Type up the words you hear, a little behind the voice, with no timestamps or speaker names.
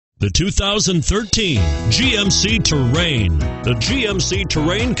The 2013 GMC Terrain. The GMC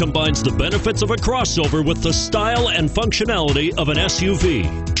Terrain combines the benefits of a crossover with the style and functionality of an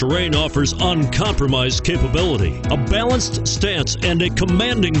SUV. Terrain offers uncompromised capability, a balanced stance, and a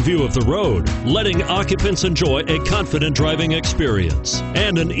commanding view of the road, letting occupants enjoy a confident driving experience.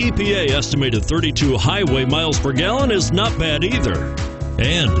 And an EPA estimated 32 highway miles per gallon is not bad either.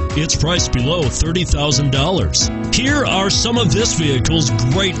 And it's priced below $30,000. Here are some of this vehicle's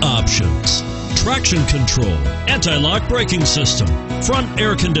great options: traction control, anti-lock braking system, front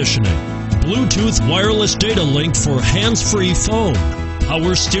air conditioning, Bluetooth wireless data link for hands-free phone,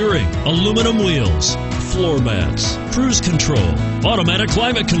 power steering, aluminum wheels, floor mats, cruise control, automatic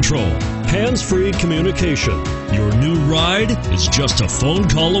climate control, hands-free communication. Your new ride is just a phone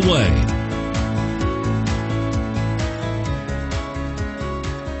call away.